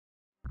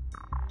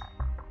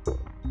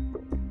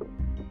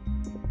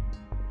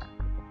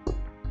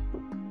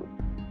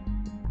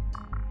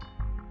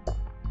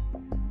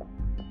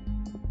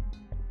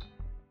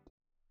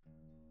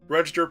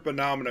Registered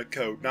Phenomena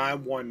Code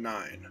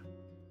 919.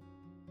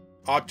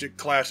 Object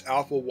Class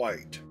Alpha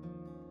White.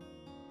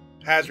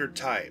 Hazard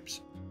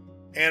Types: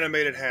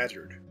 Animated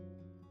Hazard,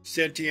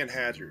 Sentient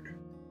Hazard.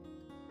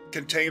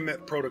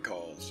 Containment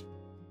Protocols.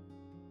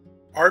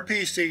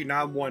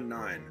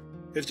 RPC-919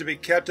 is to be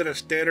kept in a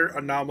standard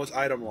anomalous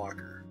item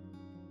locker.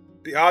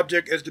 The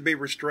object is to be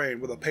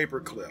restrained with a paper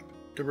clip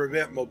to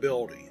prevent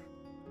mobility.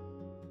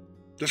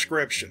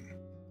 Description: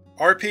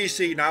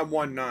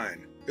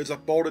 RPC-919 is a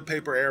folded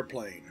paper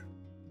airplane.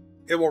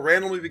 It will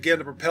randomly begin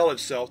to propel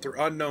itself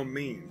through unknown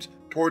means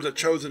towards a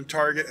chosen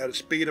target at a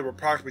speed of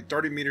approximately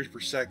 30 meters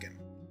per second.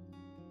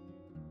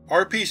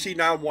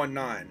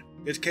 RPC-919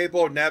 is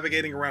capable of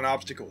navigating around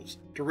obstacles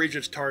to reach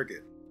its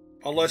target,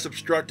 unless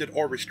obstructed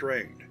or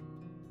restrained.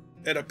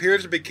 It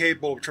appears to be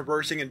capable of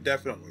traversing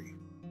indefinitely.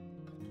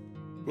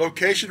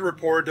 Locations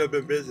reported to have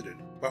been visited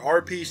by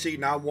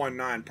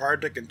RPC-919 prior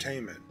to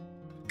containment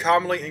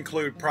commonly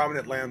include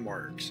prominent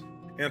landmarks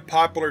and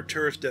popular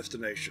tourist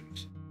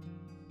destinations.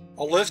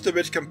 A list of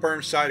its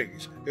confirmed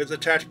sightings is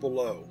attached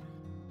below: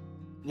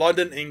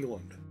 London,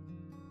 England;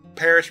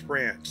 Paris,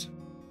 France;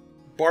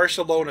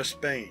 Barcelona,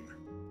 Spain;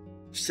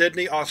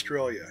 Sydney,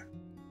 Australia;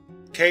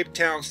 Cape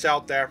Town,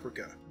 South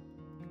Africa;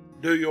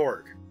 New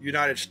York,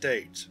 United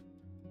States;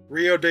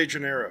 Rio de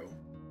Janeiro,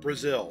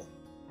 Brazil;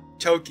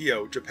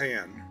 Tokyo,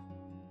 Japan.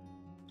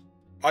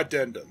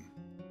 Addendum: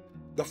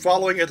 the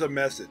following is a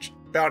message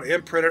found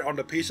imprinted on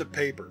the piece of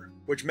paper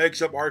which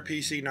makes up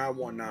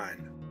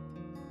RPC-919.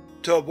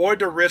 To avoid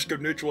the risk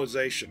of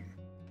neutralization,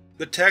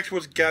 the text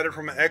was gathered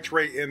from an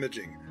X-ray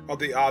imaging of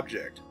the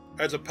object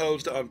as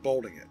opposed to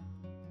unfolding it.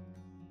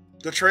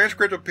 The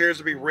transcript appears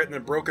to be written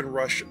in broken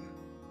Russian.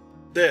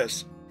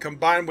 This,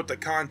 combined with the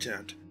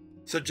content,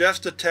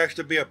 suggests the text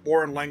to be a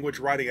foreign language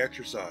writing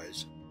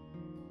exercise.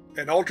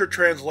 An altered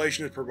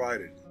translation is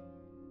provided.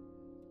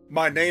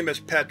 My name is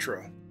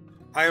Petra.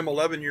 I am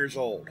 11 years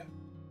old.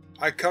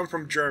 I come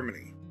from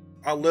Germany.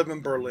 I live in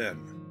Berlin.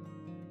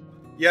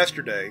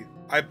 Yesterday,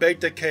 I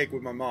baked a cake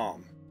with my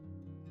mom.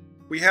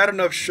 We had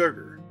enough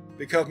sugar,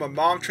 because my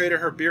mom traded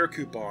her beer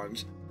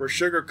coupons for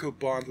sugar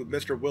coupons with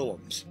Mr.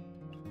 Willems.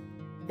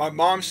 My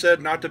mom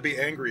said not to be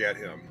angry at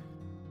him,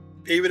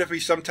 even if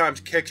he sometimes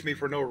kicks me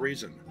for no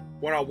reason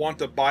when I want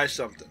to buy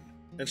something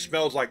and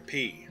smells like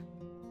pee.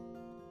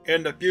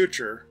 In the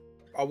future,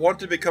 I want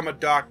to become a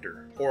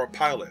doctor or a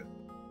pilot.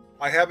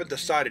 I haven't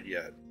decided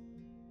yet.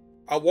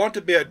 I want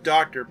to be a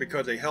doctor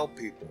because they help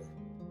people,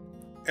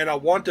 and I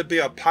want to be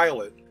a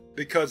pilot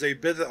because they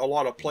visit a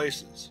lot of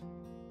places.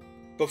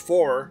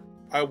 Before,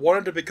 I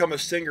wanted to become a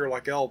singer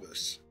like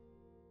Elvis,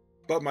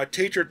 but my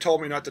teacher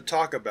told me not to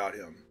talk about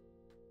him.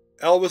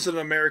 Elvis is an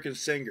American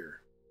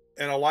singer,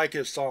 and I like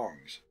his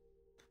songs.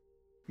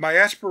 My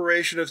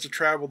aspiration is to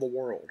travel the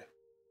world.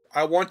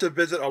 I want to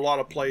visit a lot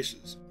of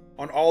places,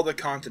 on all the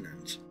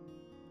continents.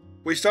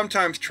 We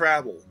sometimes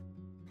travel,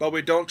 but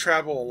we don't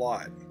travel a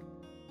lot.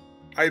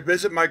 I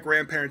visit my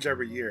grandparents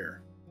every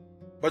year,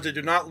 but they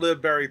do not live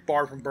very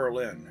far from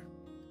Berlin.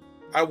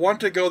 I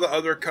want to go to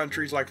other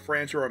countries like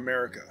France or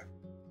America.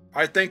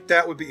 I think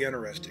that would be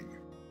interesting.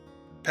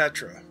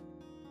 Petra.